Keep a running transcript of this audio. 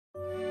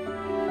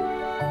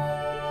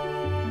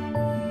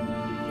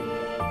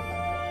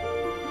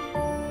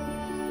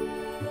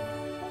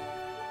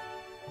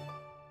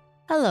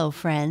Hello,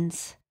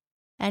 friends,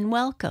 and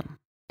welcome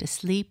to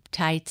Sleep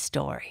Tight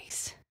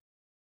Stories.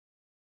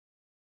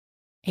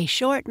 A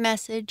short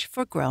message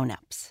for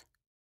grown-ups.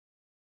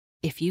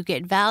 If you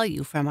get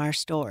value from our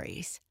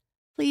stories,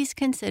 please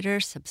consider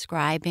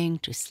subscribing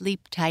to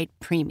Sleep Tight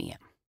Premium.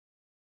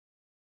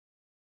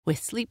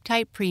 With Sleep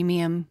Tight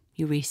Premium,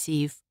 you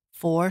receive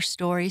 4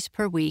 stories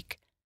per week,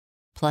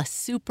 plus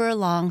super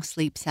long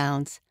sleep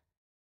sounds,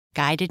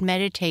 guided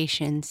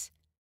meditations,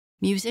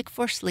 music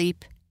for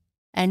sleep,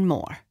 and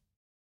more.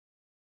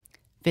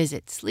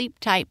 Visit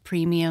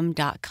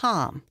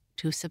sleeptightpremium.com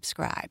to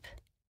subscribe.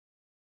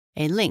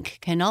 A link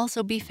can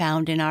also be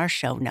found in our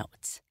show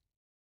notes.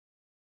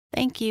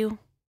 Thank you.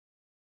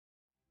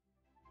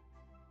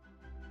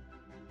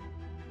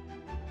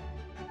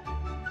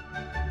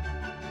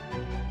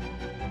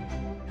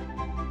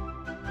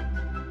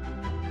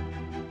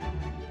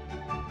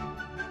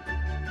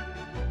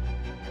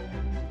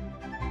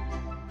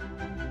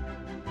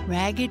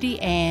 Raggedy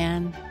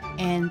Ann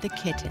and the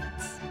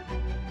Kittens.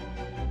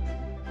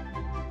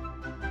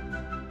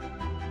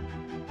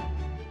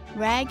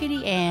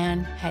 Raggedy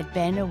Ann had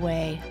been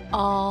away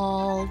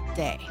all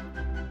day.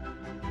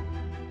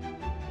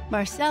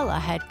 Marcella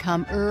had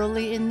come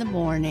early in the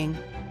morning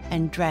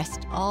and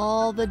dressed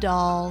all the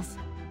dolls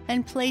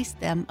and placed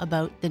them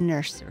about the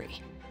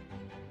nursery.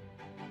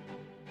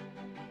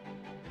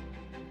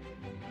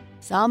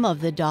 Some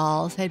of the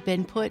dolls had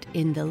been put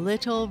in the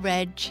little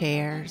red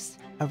chairs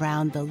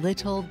around the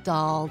little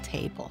doll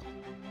table.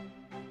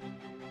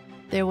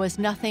 There was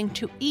nothing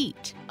to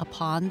eat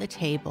upon the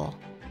table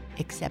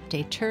except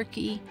a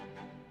turkey,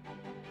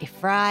 a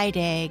fried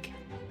egg,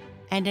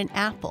 and an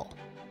apple,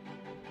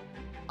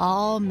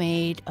 all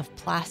made of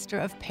plaster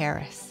of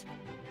Paris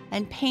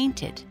and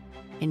painted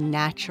in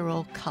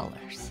natural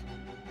colors.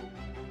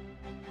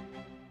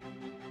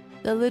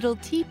 The little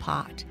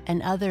teapot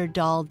and other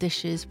doll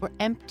dishes were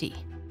empty,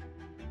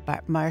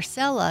 but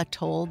Marcella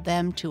told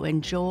them to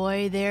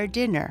enjoy their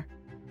dinner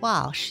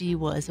while she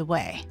was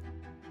away.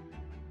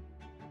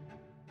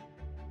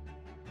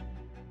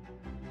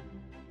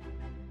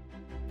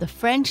 The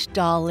French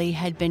dolly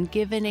had been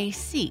given a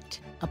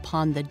seat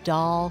upon the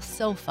doll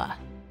sofa,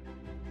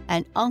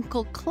 and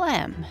Uncle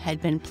Clem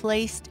had been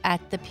placed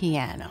at the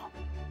piano.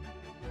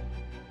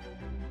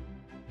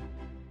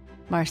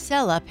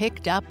 Marcella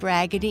picked up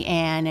Raggedy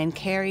Ann and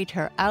carried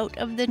her out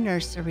of the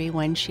nursery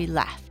when she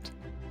left,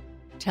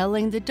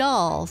 telling the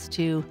dolls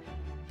to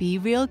be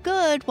real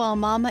good while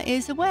Mama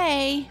is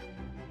away.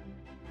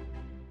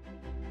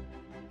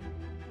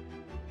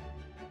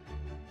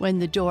 When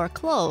the door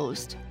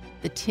closed,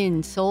 the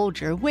tin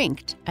soldier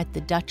winked at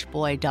the Dutch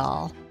boy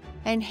doll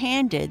and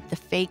handed the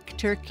fake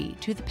turkey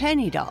to the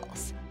penny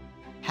dolls.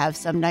 "Have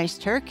some nice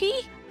turkey?"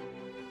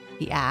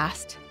 he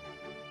asked.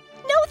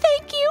 "No,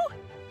 thank you,"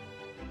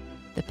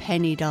 the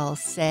penny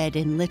dolls said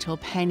in little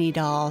penny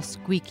doll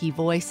squeaky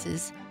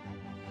voices.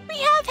 "We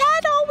have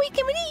had all we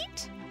can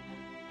eat."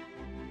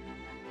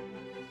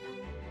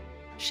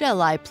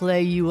 "Shall I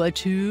play you a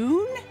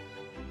tune?"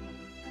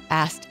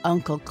 asked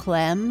Uncle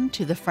Clem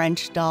to the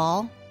French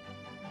doll.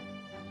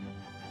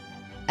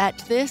 At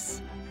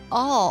this,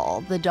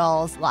 all the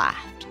dolls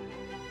laughed,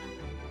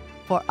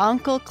 for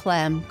Uncle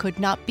Clem could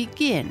not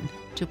begin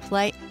to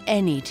play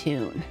any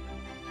tune.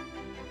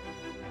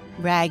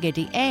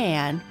 Raggedy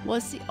Ann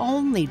was the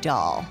only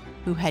doll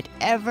who had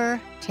ever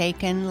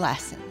taken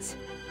lessons,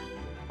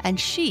 and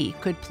she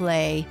could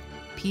play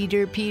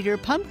Peter, Peter,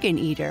 Pumpkin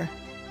Eater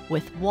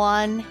with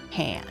one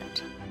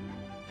hand.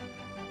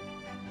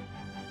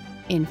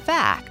 In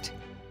fact,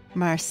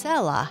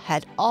 Marcella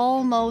had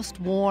almost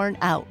worn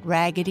out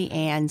Raggedy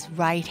Ann's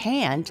right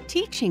hand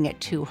teaching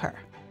it to her.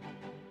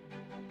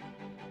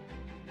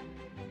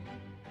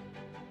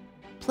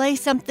 "Play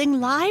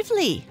something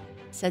lively,"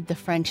 said the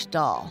French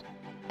doll,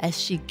 as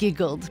she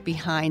giggled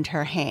behind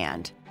her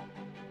hand.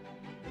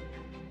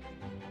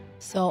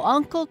 So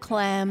Uncle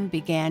Clem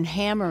began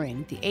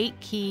hammering the 8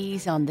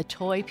 keys on the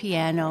toy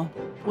piano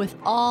with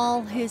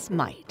all his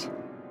might,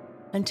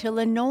 until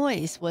a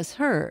noise was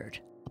heard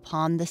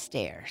upon the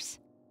stairs.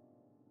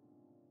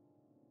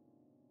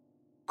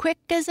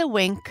 Quick as a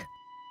wink,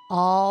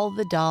 all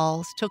the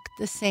dolls took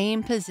the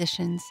same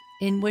positions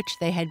in which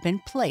they had been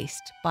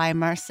placed by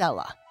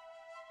Marcella,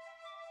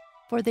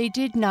 for they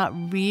did not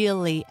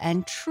really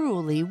and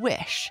truly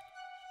wish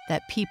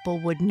that people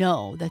would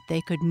know that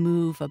they could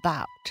move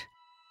about.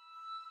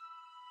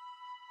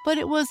 But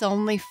it was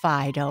only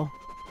Fido.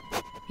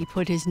 He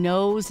put his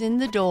nose in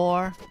the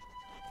door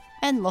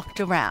and looked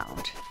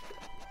around.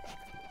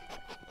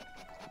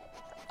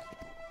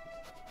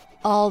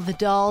 All the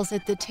dolls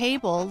at the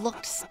table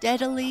looked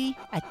steadily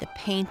at the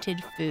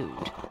painted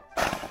food,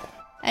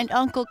 and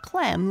Uncle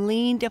Clem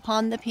leaned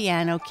upon the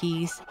piano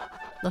keys,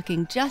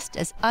 looking just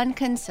as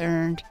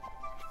unconcerned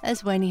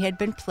as when he had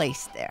been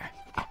placed there.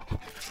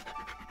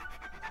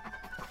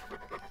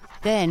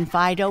 Then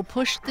Fido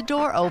pushed the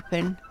door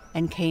open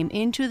and came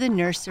into the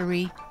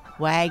nursery,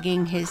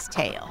 wagging his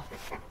tail.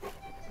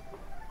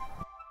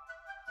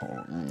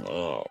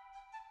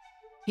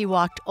 He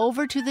walked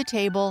over to the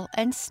table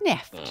and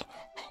sniffed,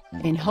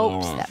 in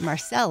hopes that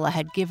Marcella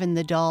had given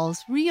the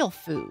dolls real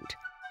food,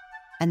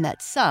 and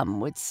that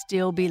some would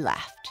still be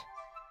left.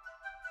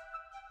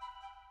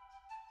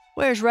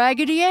 "Where's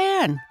Raggedy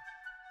Ann?"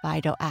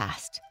 Fido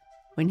asked,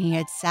 when he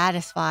had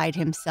satisfied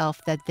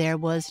himself that there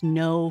was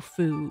no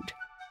food.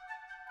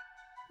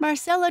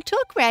 "Marcella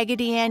took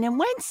Raggedy Ann and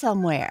went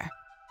somewhere,"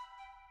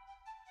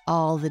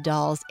 all the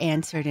dolls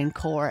answered in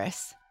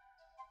chorus.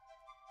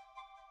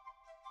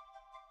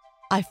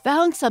 "I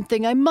found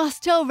something I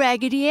must tell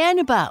Raggedy Ann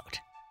about,"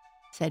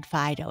 said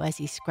Fido as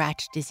he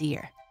scratched his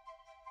ear.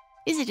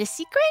 "Is it a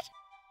secret?"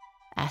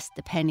 asked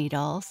the penny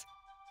dolls.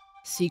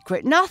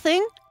 "Secret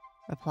nothing,"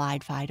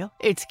 replied Fido.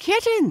 "It's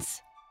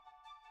Kittens."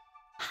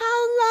 "How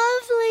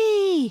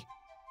lovely!"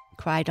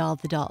 cried all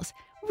the dolls.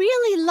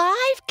 "Really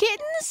live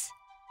kittens?"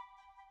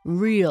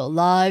 "Real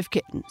live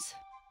kittens,"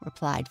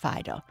 replied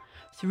Fido.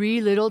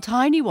 3 little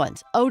tiny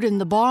ones out in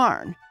the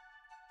barn."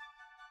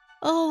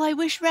 "Oh, I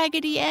wish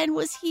Raggedy Ann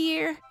was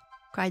here,"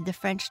 cried the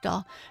French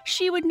doll.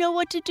 "She would know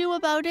what to do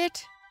about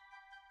it."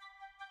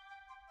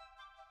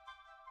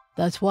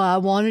 "That's why I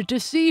wanted to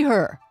see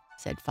her,"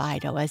 said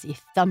Fido as he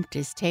thumped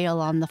his tail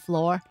on the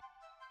floor.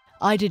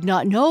 "I did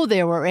not know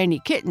there were any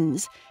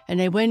kittens,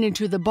 and I went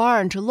into the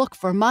barn to look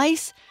for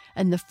mice,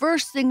 and the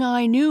first thing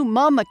I knew,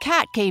 Mama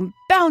Cat came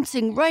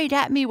bouncing right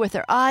at me with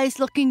her eyes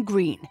looking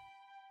green.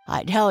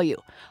 I tell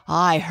you,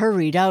 I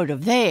hurried out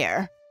of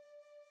there."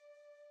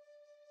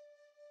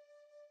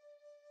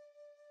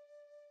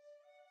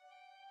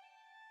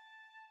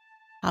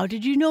 "How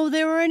did you know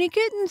there were any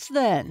kittens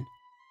then?"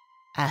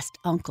 asked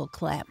Uncle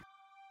Clem.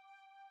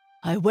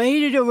 "I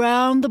waited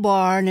around the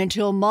barn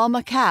until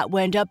Mama Cat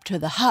went up to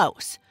the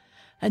house,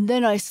 and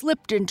then I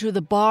slipped into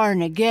the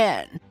barn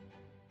again,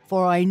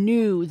 for I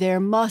knew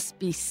there must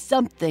be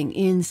something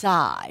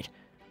inside,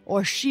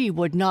 or she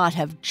would not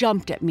have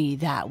jumped at me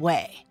that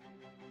way.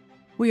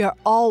 We are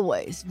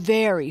always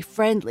very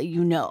friendly,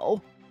 you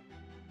know,"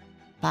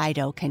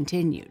 Fido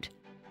continued.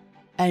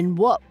 "And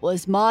what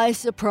was my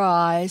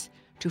surprise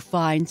to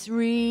find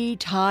 3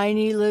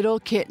 tiny little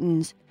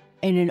kittens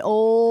in an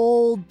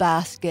old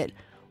basket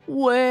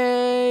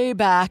way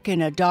back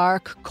in a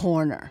dark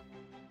corner."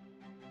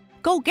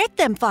 "Go get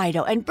them,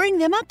 Fido, and bring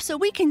them up so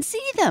we can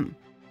see them,"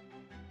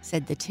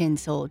 said the tin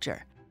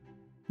soldier.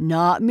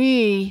 "Not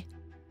me,"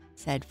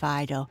 said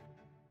Fido.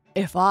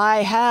 "If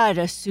I had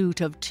a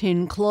suit of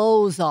tin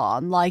clothes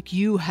on like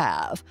you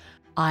have,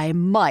 I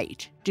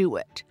might do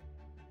it.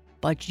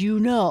 But you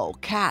know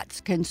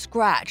cats can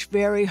scratch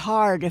very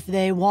hard if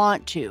they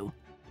want to."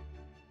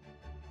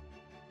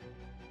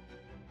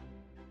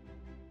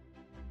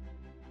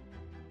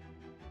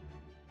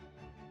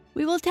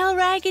 "We will tell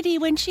Raggedy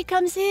when she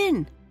comes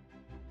in,"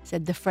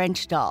 said the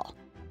French doll.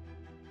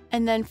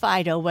 And then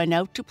Fido went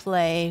out to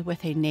play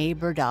with a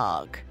neighbor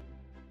dog.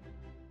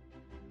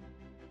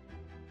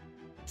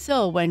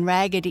 So when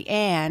Raggedy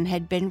Ann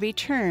had been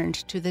returned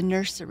to the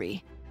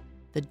nursery,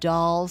 the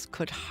dolls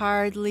could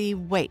hardly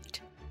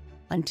wait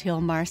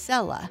until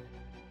Marcella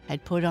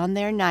had put on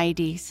their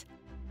nighties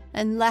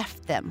and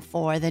left them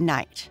for the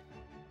night.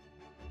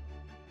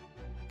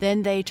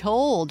 Then they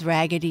told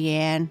Raggedy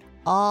Ann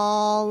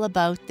all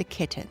about the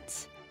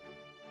kittens.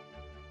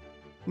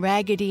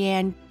 Raggedy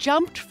Ann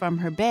jumped from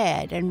her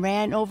bed and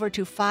ran over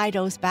to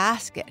Fido's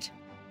basket.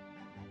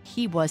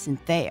 He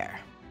wasn't there.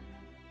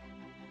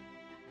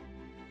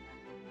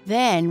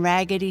 Then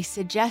Raggedy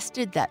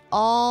suggested that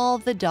all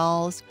the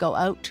dolls go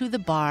out to the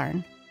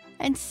barn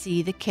and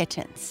see the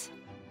kittens.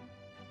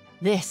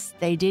 This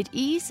they did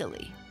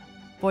easily,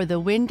 for the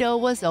window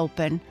was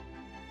open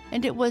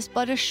and it was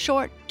but a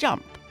short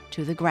jump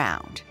to the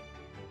ground.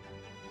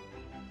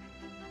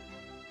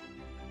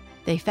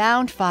 They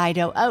found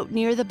Fido out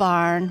near the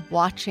barn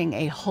watching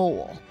a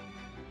hole.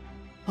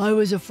 "I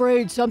was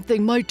afraid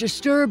something might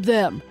disturb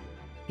them,"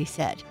 he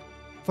said,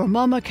 "for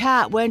Mama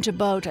Cat went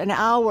about an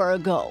hour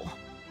ago."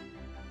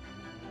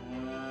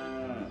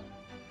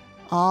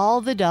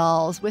 All the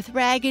dolls, with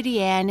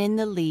Raggedy Ann in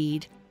the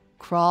lead,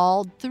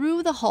 crawled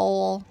through the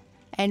hole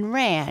and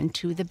ran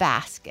to the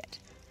basket.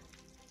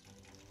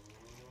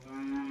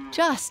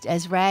 Just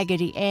as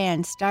Raggedy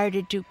Ann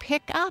started to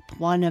pick up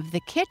one of the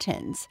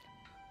kittens,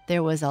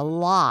 there was a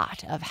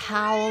lot of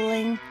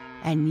howling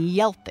and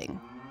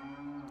yelping,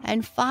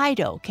 and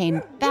Fido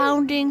came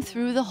bounding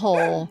through the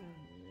hole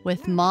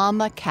with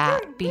Mama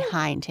Cat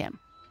behind him.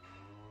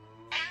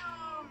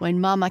 When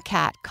Mama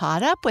Cat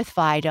caught up with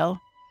Fido,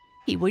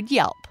 he would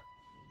yelp.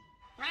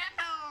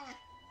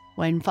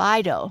 When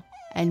Fido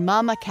and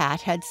Mama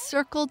Cat had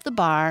circled the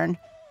barn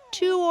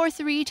 2 or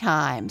 3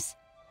 times,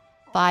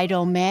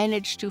 Fido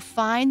managed to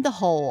find the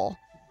hole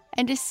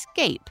and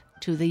escape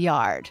to the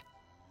yard.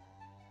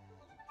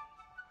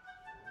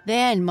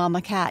 Then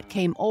Mama Cat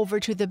came over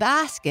to the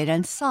basket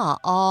and saw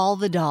all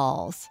the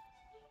dolls.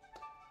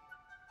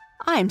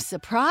 "I'm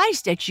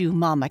surprised at you,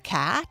 Mama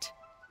Cat,"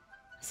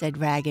 said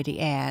Raggedy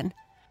Ann.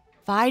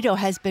 "Fido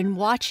has been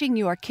watching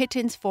your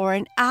kittens for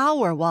an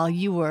hour while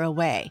you were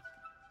away.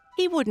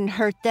 He wouldn't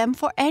hurt them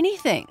for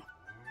anything."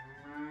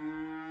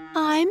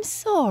 "I'm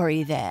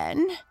sorry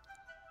then,"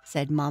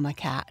 said Mamma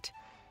Cat.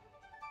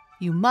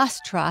 "You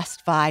must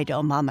trust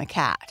Fido, Mamma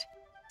Cat,"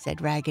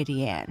 said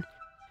Raggedy Ann,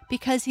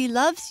 "because he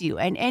loves you,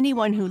 and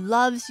anyone who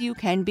loves you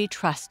can be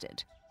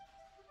trusted."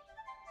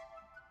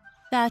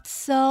 "That's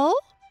so?"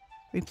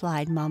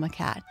 replied Mamma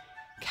Cat.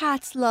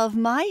 "Cats love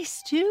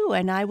mice, too,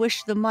 and I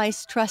wish the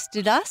mice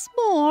trusted us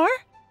more."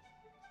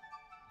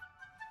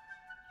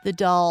 The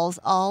dolls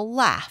all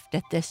laughed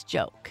at this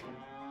joke.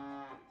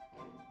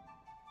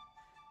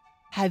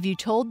 "Have you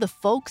told the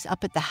folks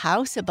up at the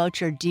house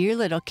about your dear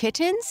little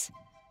kittens?"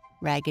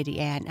 Raggedy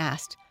Ann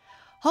asked.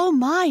 "Oh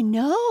my,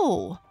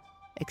 no,"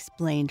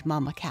 explained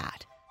Mamma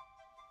Cat.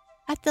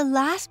 "At the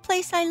last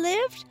place I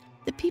lived,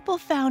 the people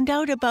found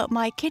out about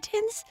my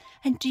kittens,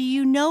 and do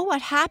you know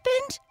what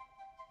happened?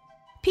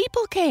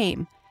 People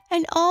came,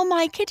 and all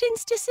my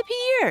kittens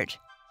disappeared.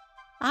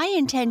 I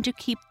intend to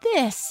keep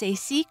this a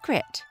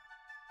secret."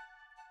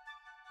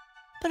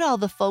 "But all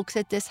the folks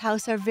at this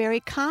house are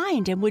very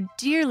kind and would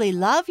dearly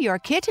love your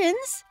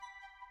kittens,"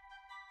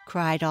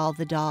 cried all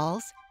the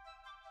dolls.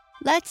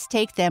 "Let's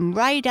take them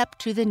right up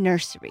to the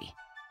nursery,"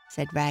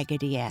 said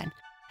Raggedy Ann,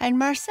 "and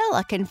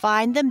Marcella can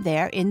find them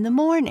there in the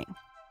morning."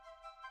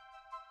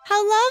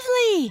 "How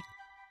lovely!"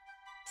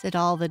 said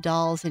all the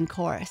dolls in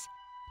chorus.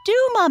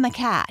 "Do, Mamma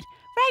Cat!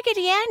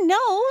 Raggedy Ann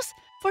knows,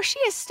 for she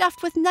is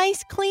stuffed with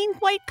nice, clean,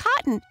 white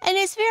cotton and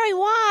is very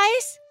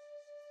wise."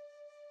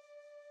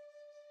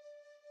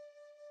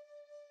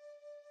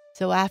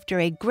 So after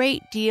a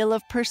great deal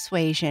of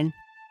persuasion,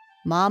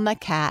 Mamma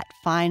Cat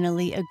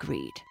finally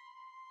agreed.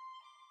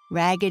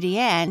 Raggedy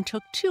Ann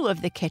took 2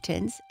 of the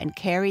kittens and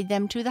carried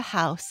them to the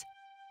house,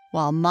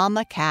 while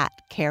Mamma Cat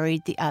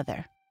carried the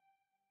other.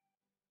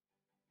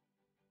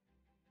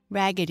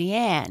 Raggedy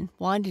Ann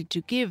wanted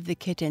to give the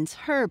kittens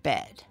her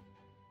bed,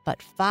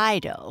 but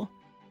Fido,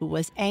 who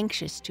was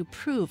anxious to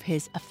prove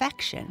his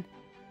affection,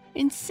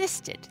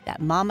 insisted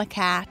that Mamma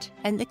Cat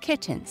and the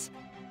kittens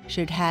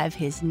should have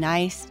his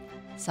nice,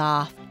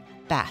 soft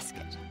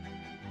basket.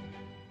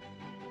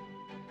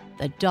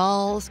 The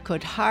dolls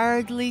could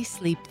hardly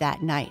sleep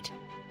that night.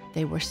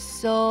 They were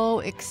so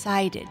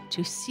excited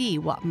to see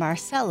what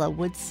Marcella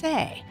would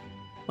say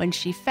when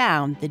she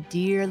found the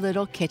dear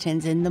little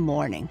kittens in the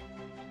morning.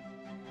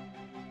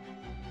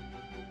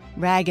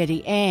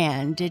 Raggedy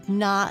Ann did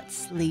not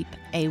sleep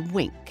a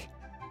wink,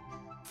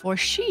 for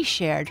she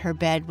shared her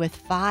bed with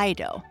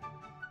Fido,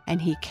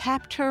 and he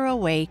kept her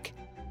awake,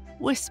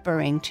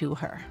 whispering to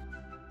her.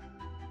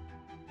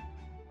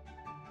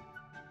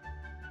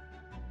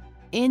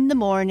 In the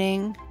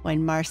morning,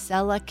 when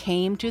Marcella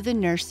came to the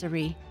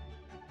nursery,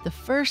 the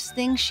first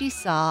thing she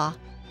saw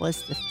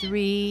was the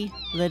 3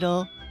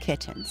 little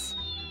kittens.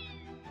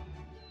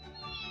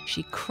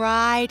 She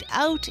cried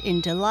out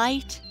in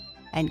delight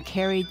and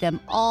carried them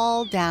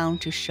all down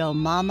to show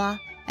Mama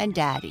and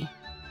Daddy.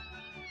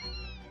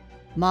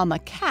 Mamma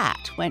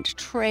Cat went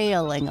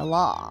trailing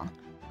along,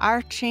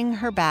 arching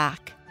her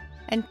back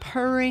and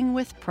purring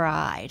with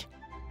pride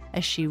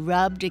as she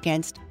rubbed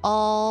against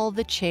all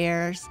the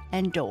chairs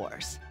and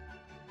doors.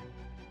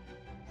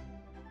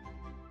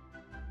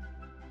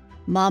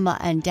 Mama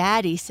and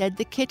Daddy said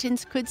the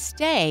kittens could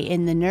stay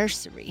in the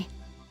nursery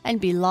and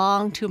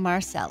belong to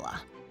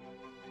Marcella.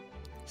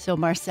 So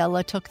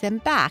Marcella took them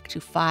back to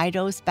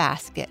Fido's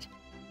basket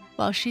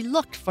while she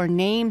looked for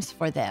names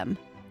for them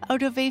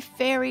out of a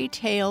fairy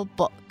tale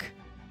book.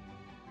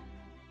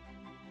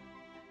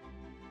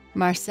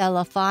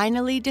 Marcella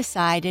finally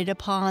decided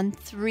upon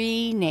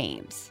 3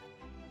 names: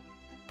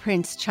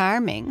 Prince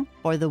Charming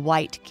for the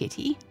white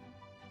kitty,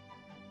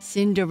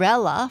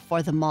 Cinderella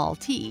for the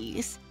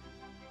Maltese,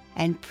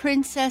 and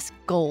Princess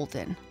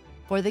Golden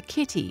for the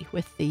kitty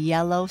with the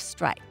yellow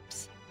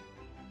stripes.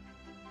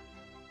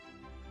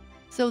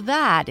 So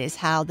that is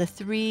how the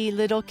 3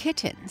 little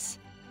kittens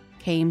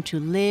came to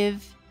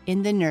live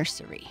in the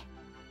nursery.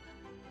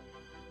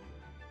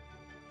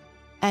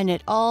 And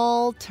it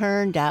all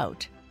turned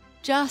out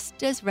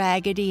just as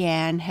Raggedy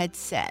Ann had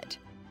said,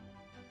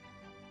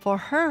 for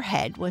her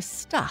head was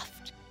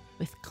stuffed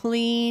with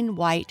clean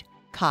white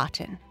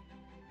cotton,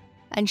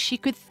 and she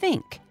could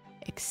think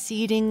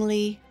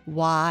exceedingly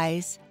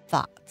wise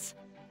thoughts.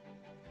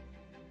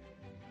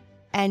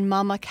 And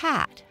Mamma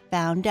Cat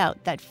found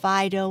out that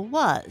Fido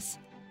was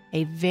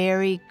a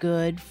very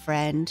good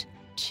friend,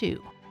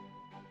 too.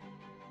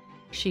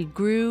 She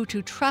grew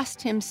to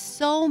trust him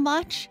so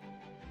much,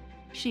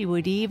 she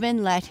would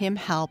even let him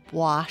help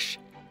wash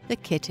the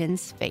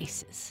kittens'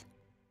 faces.